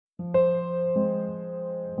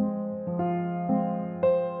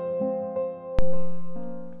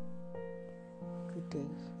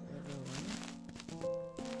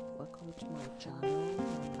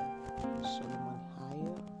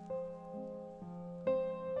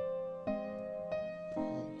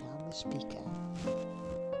speaker,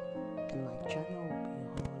 and my channel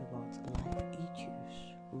will be all about life issues,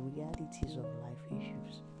 realities of life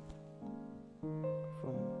issues,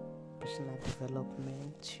 from personal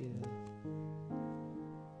development to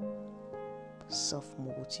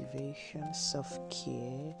self-motivation,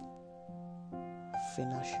 self-care,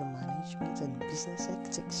 financial management, and business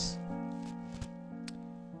ethics.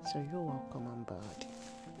 So you're welcome on board.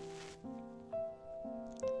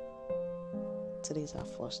 Today's our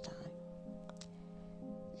first time,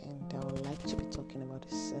 and I would like to be talking about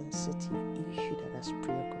a sensitive issue that has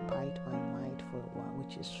preoccupied my mind for a while,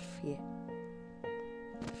 which is fear.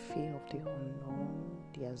 The fear of the unknown,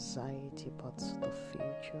 the anxiety about the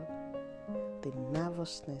future, the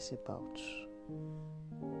nervousness about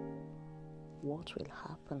what will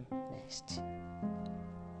happen next.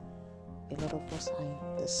 A lot of us are in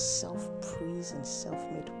the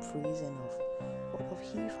self-made prison of what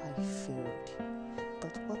if I failed?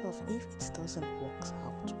 But what if it doesn't work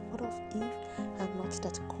out? What if I'm not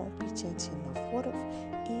that competent enough? What if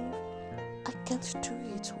I can't do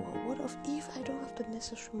it well? What if I don't have the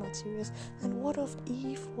necessary materials? And what if?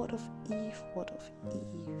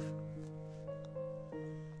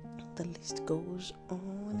 The list goes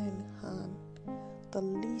on and on. The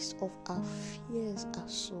list of our fears are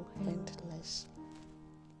so endless.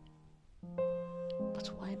 But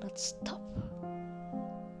why not stop?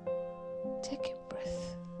 Take a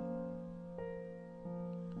breath.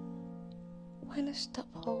 Why not stop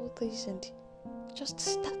all this and just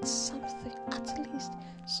start something? At least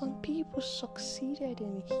some people succeeded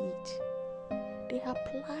in it. They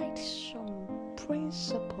applied some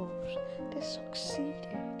principles. They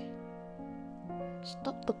succeeded.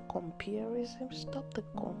 Stop the comparison, stop the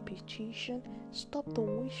competition, stop the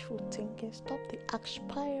wishful thinking, stop the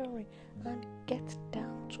aspiring, and get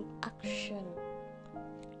down to action.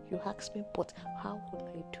 You ask me, but how will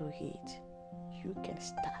I do it? You can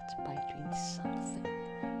start by doing something.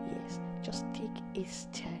 Yes, just take a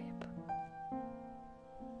step.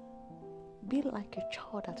 Be like a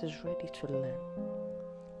child that is ready to learn.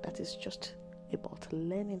 That is just about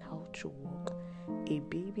learning how to walk. A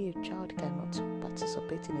child cannot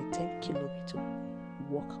participate in a 10-kilometer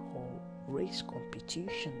walk or race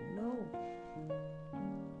competition. No.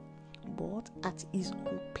 But at his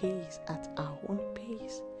own pace, at our own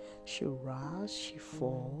pace, she rises, she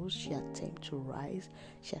falls, she attempts to rise,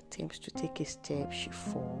 she attempts to take a step, she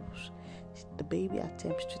falls. The baby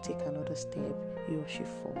attempts to take another step, he or she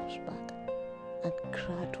falls back. And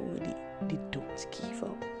gradually, they don't give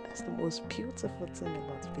up. That's the most beautiful thing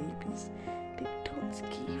about babies. They don't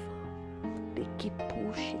give up. They keep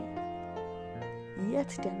pushing. Yet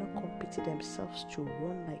they're not competing themselves to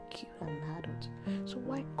run like you, an adult. So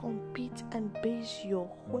why compete and base your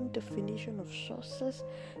own definition of success,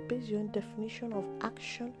 base your own definition of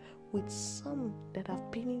action with some that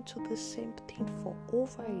have been into the same thing for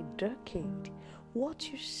over a decade?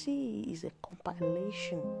 What you see is a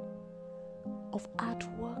compilation of hard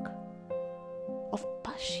work, of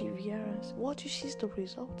perseverance. What you see is the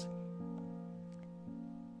result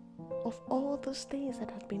of all those things that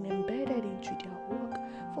have been embedded into their work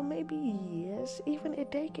for maybe years, even a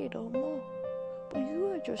decade or more. But you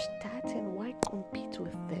are just starting. Why compete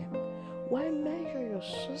with them? Why measure your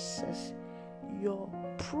success, your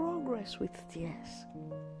progress with theirs?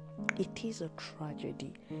 It is a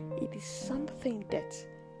tragedy. It is something that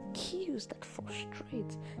kills, that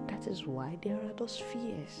frustrates. That is why there are those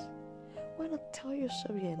fears. Why not tell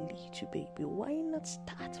yourself you're a little baby? Why not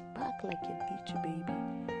start back like a little baby?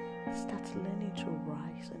 Start learning to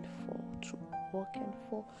rise and fall, to walk and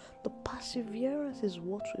fall. The perseverance is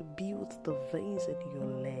what will build the veins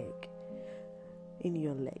in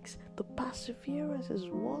your legs. The perseverance is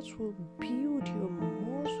what will build your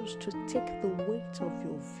muscles to take the weight of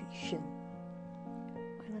your vision.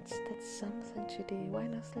 Why not start something today? Why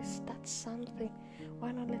not let's start something?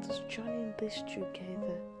 Why not let us join this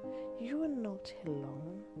together? You are not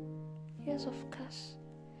alone. Yes, of course.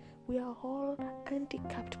 We are all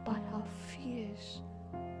handicapped by our fears.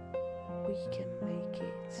 We can make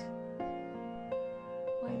it.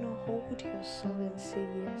 Why not hold yourself and say,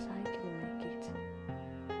 yes, I can make it?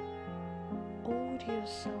 Hold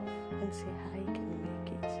yourself and say, I can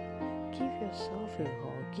make it. Give yourself a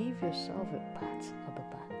hug. Give yourself a pat on the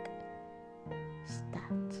back.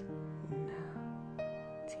 Start now.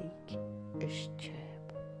 Take a step.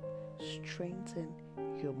 Strengthen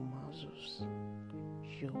your muscles.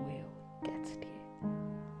 You will get there.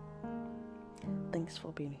 Thanks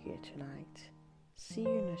for being here tonight. See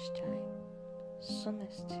you next time.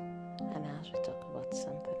 Soonest. And as we talk about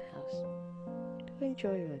something else, do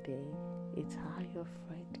enjoy your day. It's I, your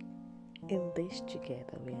friend, in this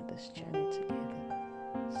together, we're in this journey together.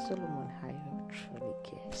 Solomon Hayo truly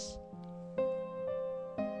cares.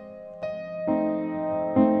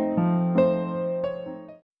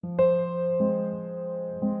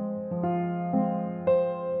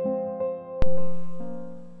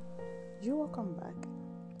 Welcome back.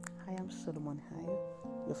 I am Solomon Hayo,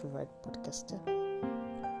 your favorite podcaster.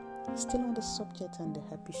 Still on the subject and the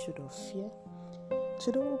episode of fear.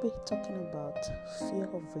 Today we'll be talking about fear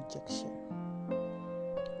of rejection.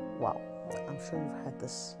 Wow, I'm sure you've heard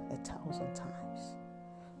this 1,000 times.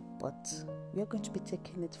 But we are going to be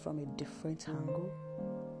taking it from a different angle,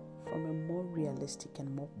 from a more realistic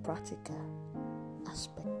and more practical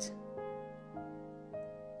aspect.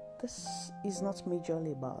 This is not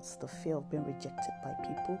majorly about the fear of being rejected by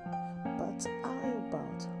people, but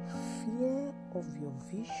about fear of your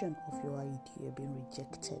vision of your idea being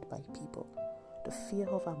rejected by people. The fear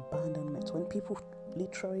of abandonment, when people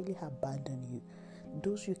literally abandon you.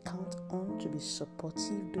 Those you count on to be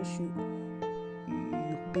supportive, those you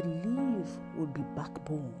believe would be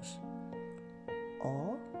backbones.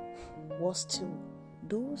 Or, worse still,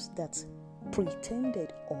 those that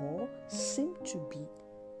pretended or seemed to be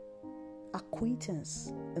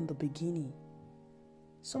acquaintance in the beginning.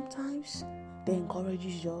 Sometimes they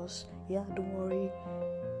encourage us, don't worry.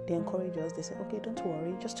 They encourage us, they say, okay, don't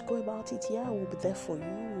worry, just go about it. We'll be there for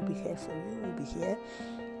you, we'll be here for you, we'll be here.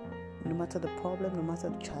 No matter the problem, no matter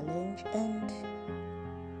the challenge, and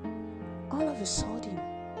all of a sudden,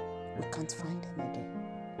 we can't find them again.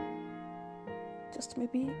 Just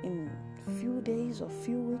maybe in a few days or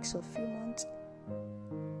few weeks or few months,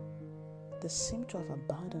 they seem to have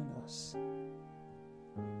abandoned us.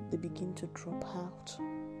 They begin to drop out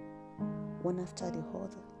one after the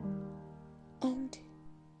other. And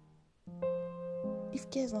if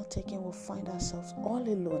care is not taken, we'll find ourselves all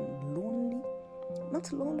alone, lonely.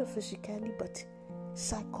 Not lonely physically, but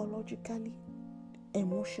psychologically,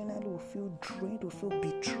 emotionally, we'll feel drained, we'll feel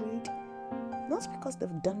betrayed. Not because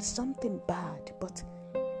they've done something bad, but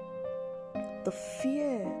the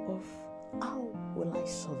fear of how will I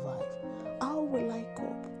survive? How will I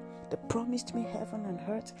cope? They promised me heaven and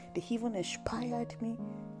earth. They even inspired me.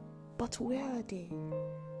 But where are they?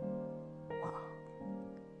 Wow.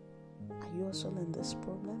 Are you also in this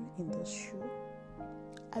problem, in this shoe?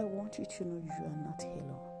 I want you to know you are not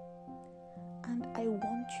alone. And I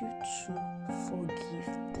want you to forgive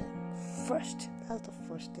them. First, that's the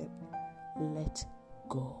first step. Let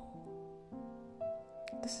go.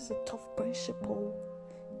 This is a tough principle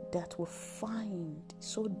that we find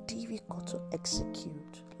so difficult to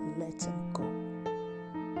execute. Letting go.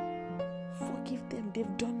 Forgive them.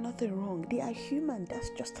 They've done nothing wrong. They are human. That's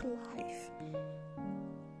just life.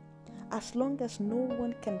 As long as no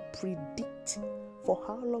one can predict for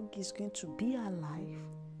how long he's going to be alive,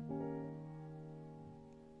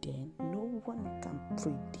 then no one can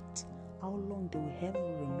predict how long they will ever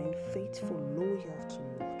remain faithful, loyal to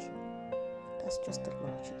you. That's just the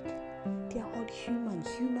logic. They are all human.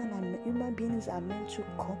 Human beings are meant to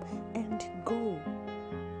come and go.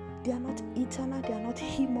 They are not eternal. They are not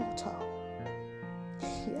immortal.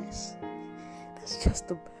 Yes, that's just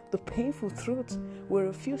the painful truth we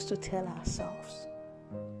refuse to tell ourselves.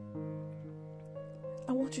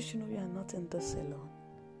 I want you to know you are not in this alone.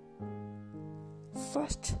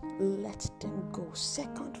 First, let them go.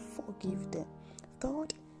 Second, forgive them.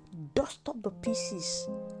 Third, dust up the pieces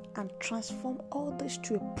and transform all this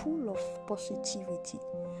to a pool of positivity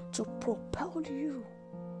to propel you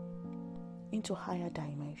into higher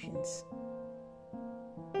dimensions.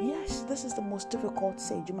 Yes, this is the most difficult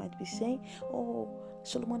stage. You might be saying, oh,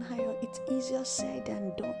 Solomon Hayo, it's easier said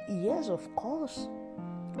than done. Yes, of course.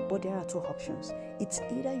 But there are two options. It's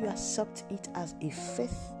either you accept it as a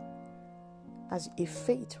faith,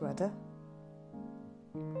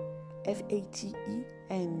 F-A-T-E,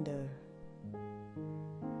 and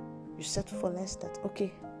you settle for less. That,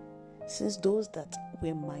 okay, since those that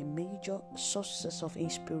were my major sources of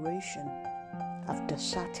inspiration have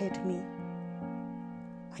deserted me,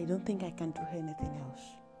 I don't think I can do anything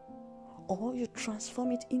else. Or you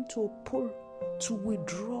transform it into a pull to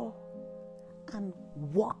withdraw and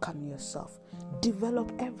work on yourself, develop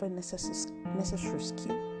every necessary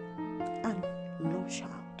skill, and launch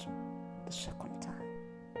out the second time.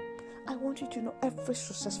 I want you to know every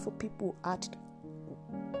successful people had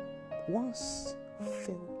once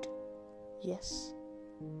failed. Yes.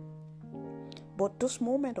 But those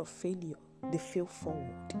moments of failure, they fail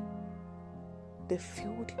forward. They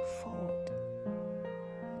failed forward.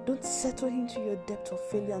 Don't settle into your depth of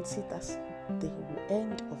failure and see it as the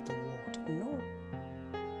end of the world. No.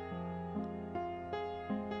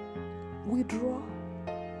 Withdraw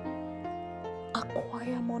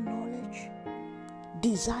acquire more knowledge,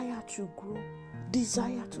 desire to grow,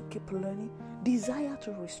 desire to keep learning, desire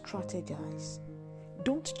to re-strategize.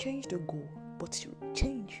 Don't change the goal, but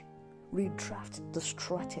redraft the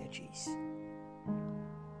strategies.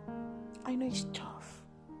 I know it's tough,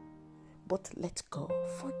 but let go.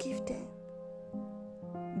 Forgive them.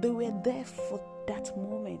 They were there for that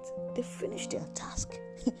moment. They finished their task.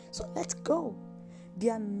 So let go. They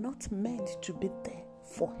are not meant to be there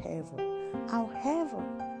forever. However,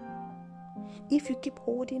 if you keep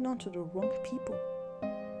holding on to the wrong people,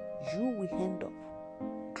 you will end up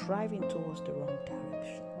driving towards the wrong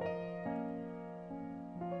direction.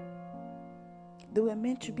 They were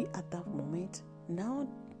meant to be at that moment. Now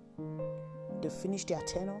they finished their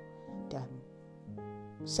tenure. Their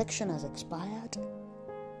section has expired.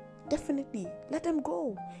 Definitely, let them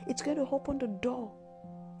go. It's going to open the door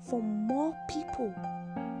for more people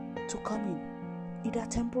to come in, either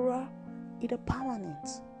temporary, either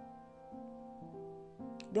permanent.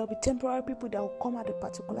 There will be temporary people that will come at a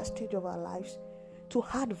particular stage of our lives to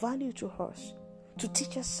add value to us, to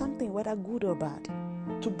teach us something, whether good or bad,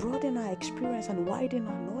 to broaden our experience and widen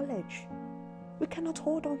our knowledge. We cannot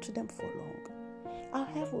hold on to them for long.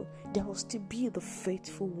 However, there will still be the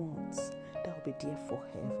faithful ones that will be there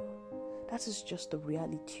forever. That is just the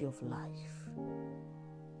reality of life.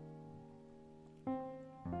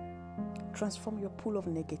 Transform your pool of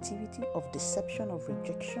negativity, of deception, of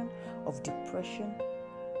rejection, of depression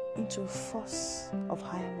into a force of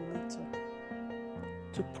higher momentum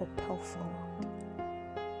to propel forward.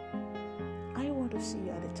 I want to see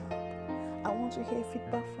you at the top. I want to hear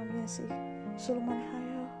feedback from you and say, Solomon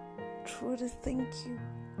Haya, truly thank you.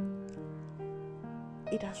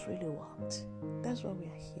 It has really worked. That's why we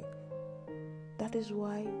are here. That is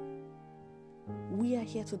why we are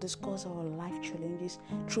here to discuss our life challenges,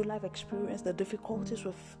 true life experience, the difficulties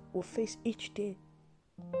we face each day.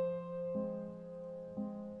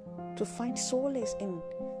 To find solace in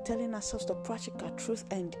telling ourselves the practical truth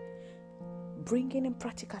and bringing in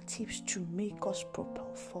practical tips to make us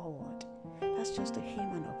propel forward. That's just the aim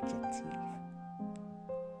and objective.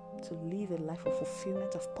 To live a life of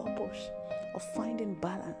fulfillment, of purpose, of finding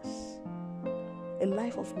balance. A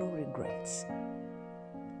life of no regrets.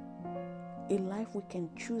 A life we can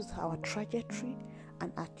choose our trajectory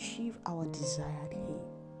and achieve our desired aim.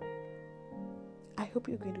 I hope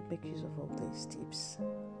you're going to make use of all these tips.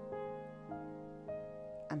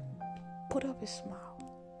 And put up a smile,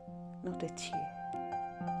 not a tear.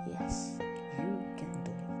 Yes, you can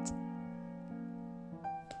do it.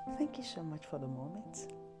 Thank you so much for the moment.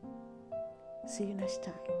 See you next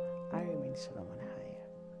time. I remain Solomon Haya.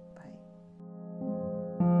 Bye.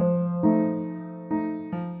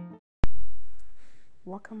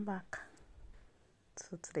 Welcome back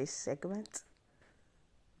to today's segment,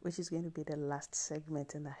 which is going to be the last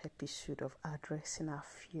segment in the episode of Addressing Our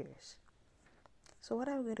Fears. So what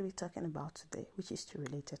are we going to be talking about today, which is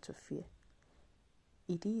related to fear?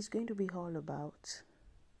 It is going to be all about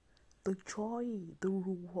the joy, the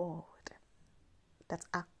reward that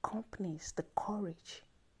accompanies the courage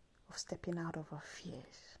of stepping out of our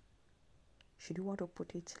fears. Should you want to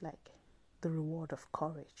put it like the reward of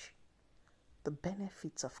courage, the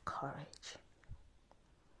benefits of courage.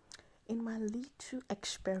 In my little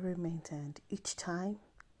experiment, and each time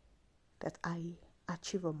that I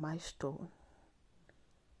achieve a milestone,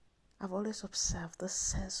 I've always observed the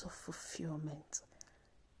sense of fulfillment,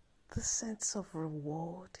 the sense of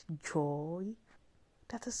reward, joy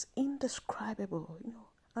that is indescribable,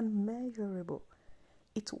 unmeasurable.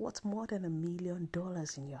 It's worth more than $1 million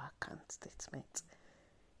in your account statement.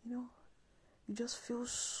 You just feel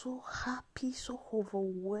so happy, so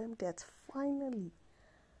overwhelmed that finally,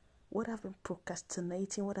 what I've been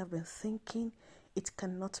procrastinating, what I've been thinking, it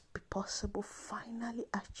cannot be possible, finally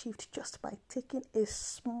achieved just by taking a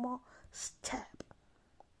small step.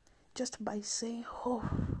 Just by saying,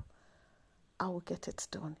 I will get it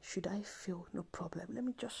done. Should I fail? No problem. Let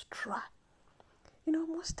me just try.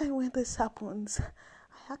 Most time when this happens,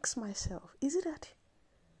 I ask myself, is it that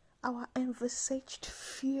our envisaged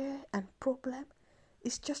fear and problem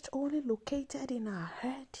is just only located in our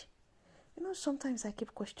head? Sometimes I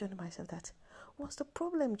keep questioning myself that, was the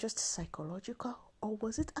problem just psychological, or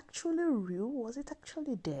was it actually real? Was it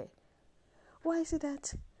actually there? Why is it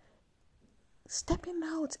that stepping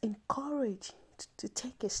out in courage to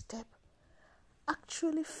take a step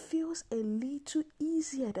actually feels a little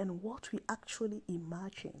easier than what we actually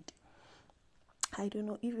imagined? I don't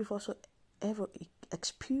know if you've also ever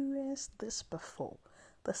experienced this before,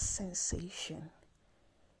 the sensation.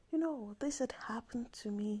 This had happened to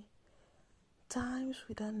me times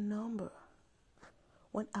without number,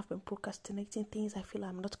 When I've been procrastinating things, I feel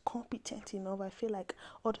I'm not competent enough. I feel like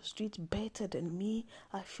others do it better than me.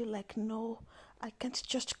 I feel like, no, I can't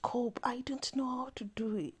just cope. I don't know how to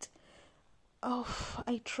do it. Oh,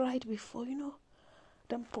 I tried before,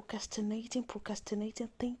 Then procrastinating,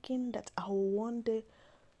 thinking that I will one day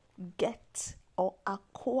get or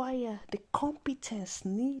acquire the competence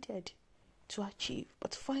needed to achieve.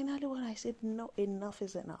 But finally, when I said no, enough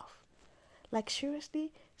is enough. Like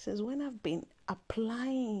seriously, since when I've been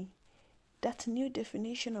applying that new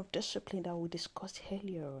definition of discipline that we discussed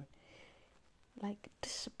earlier on, like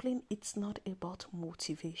discipline, it's not about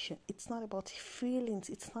motivation. It's not about feelings.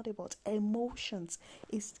 It's not about emotions.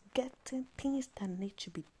 It's getting things that need to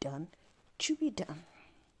be done.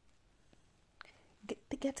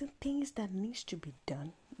 Getting things that needs to be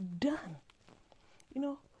done.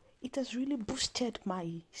 It has really boosted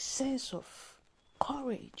my sense of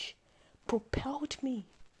courage, propelled me,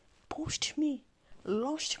 pushed me,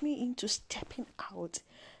 launched me into stepping out.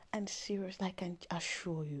 And seriously, I can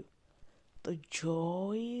assure you, the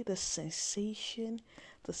joy, the sensation,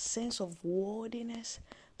 the sense of worthiness,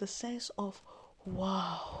 the sense of,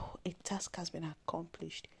 wow, a task has been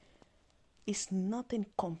accomplished, is nothing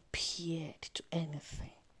compared to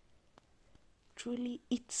anything. Truly,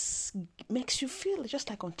 it makes you feel just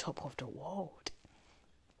like on top of the world.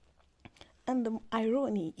 And the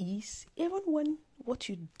irony is, even when what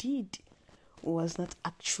you did was not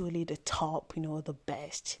actually the top, the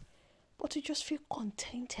best, but you just feel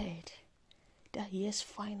contented that yes,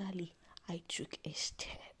 finally, I took a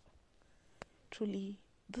step. Truly,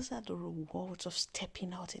 these are the rewards of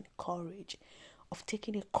stepping out in courage, of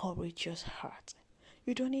taking a courageous heart.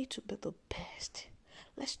 You don't need to be the best.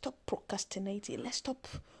 Let's stop procrastinating. Let's stop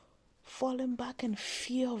falling back in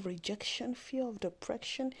fear of rejection, fear of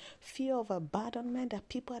depression, fear of abandonment, that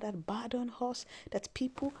people had abandoned us, that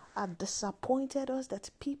people had disappointed us, that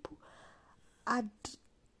people had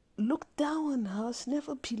looked down on us,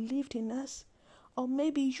 never believed in us. Or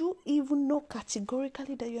maybe you even know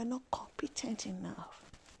categorically that you're not competent enough.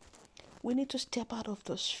 We need to step out of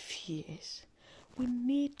those fears. We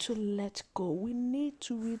need to let go. We need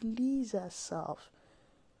to release ourselves.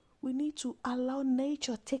 We need to allow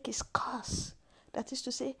nature take its course. That is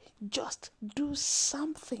to say, just do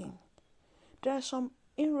something. There are some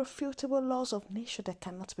irrefutable laws of nature that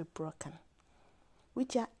cannot be broken,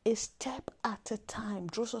 which are a step at a time,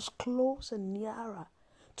 draws us closer and nearer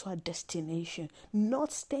to our destination.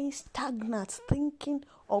 Not staying stagnant, thinking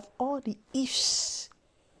of all the ifs.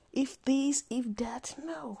 If this, if that,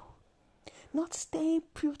 no. Not staying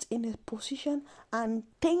put in a position and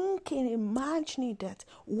thinking, imagining that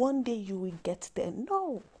one day you will get there.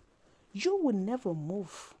 No, you will never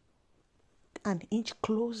move an inch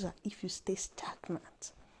closer if you stay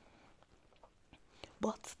stagnant.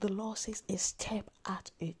 But the law says a step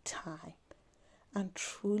at a time. And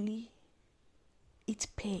truly, it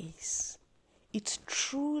pays. It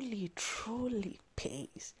truly, truly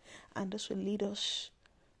pays. And this will lead us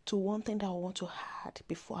to one thing that I want to add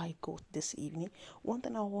before I go this evening. One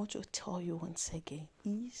thing I want to tell you once again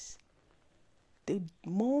is the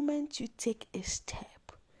moment you take a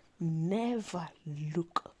step, never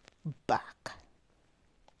look back.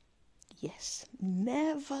 Yes,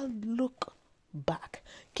 never look back.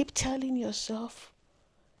 Keep telling yourself,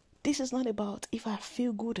 this is not about if I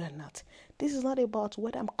feel good or not. This is not about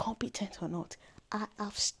whether I'm competent or not. I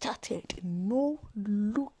have started. No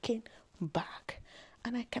looking back.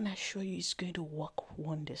 And I can assure you it's going to work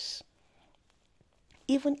wonders.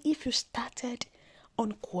 Even if you started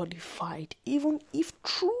unqualified, even if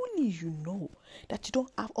truly you know that you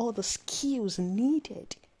don't have all the skills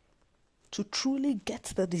needed to truly get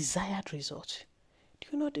the desired result. Do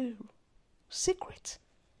you know the secret?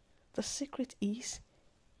 The secret is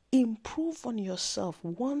improve on yourself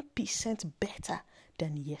 1% better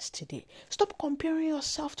than yesterday. Stop comparing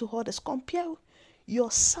yourself to others. Compare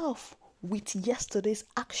yourself with yesterday's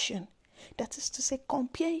action. That is to say,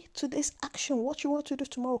 compare today's action, what you want to do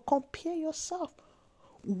tomorrow. Compare yourself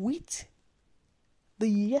with the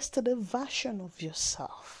yesterday version of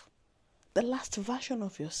yourself, the last version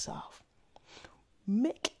of yourself.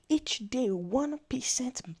 Make each day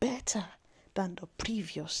 1% better than the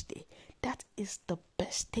previous day. That is the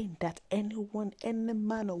best thing that anyone, any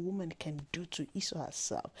man or woman can do to his or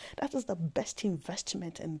herself. That is the best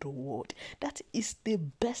investment in the world. That is the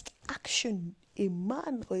best action a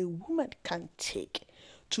man or a woman can take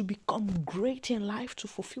to become great in life, to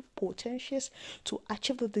fulfill potentials, to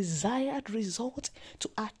achieve the desired result, to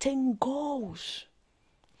attain goals.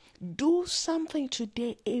 Do something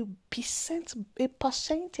today, a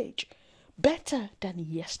percentage better than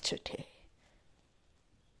yesterday.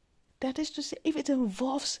 That is to say, if it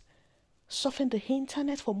involves surfing the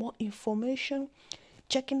internet for more information,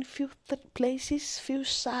 checking few places, few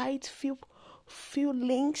sites, few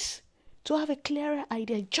links to have a clearer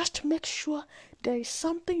idea, just make sure there is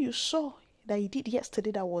something you saw that you did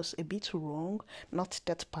yesterday that was a bit wrong, not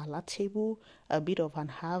that palatable, a bit of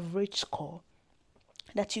an average score,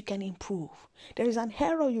 that you can improve. There is an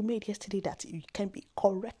error you made yesterday that you can be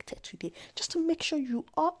corrected today, just to make sure you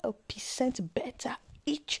are 1% better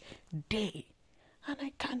each day. And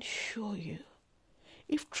I can show you,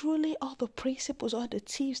 if truly all the principles or the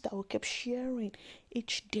tips that we keep sharing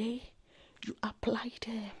each day, you apply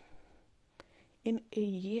them, in a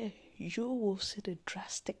year, you will see the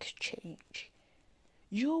drastic change.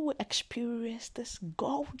 You will experience this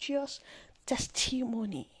gorgeous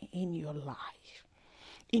testimony in your life,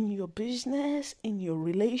 in your business, in your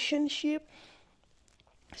relationship.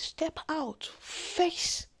 Step out,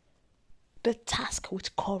 face the task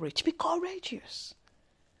with courage. Be courageous.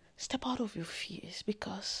 Step out of your fears,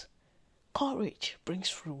 because courage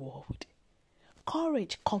brings reward.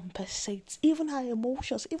 Courage compensates even our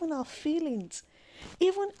emotions, even our feelings,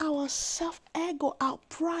 even our self-ego, our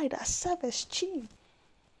pride, our self-esteem.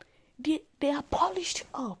 They are polished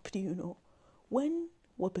up, when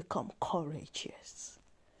we become courageous.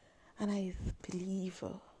 And I believe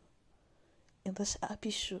in this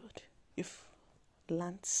episode, you've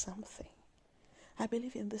learned something. I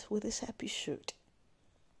believe with this episode,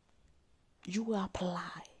 you will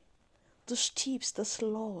apply those tips, those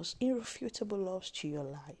laws, irrefutable laws to your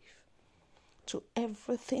life, to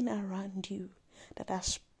everything around you that are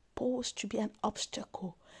supposed to be an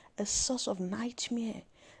obstacle, a source of nightmare,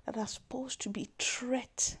 that are supposed to be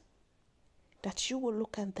threat, that you will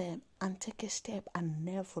look at them and take a step and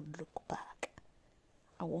never look back.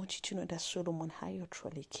 I want you to know that Solomon Hayo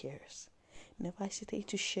truly cares. Never hesitate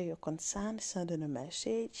to share your concerns, send in a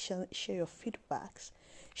message, share your feedbacks,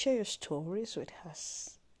 share your stories with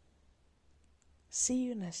us. See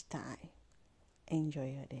you next time.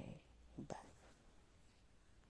 Enjoy your day. Bye.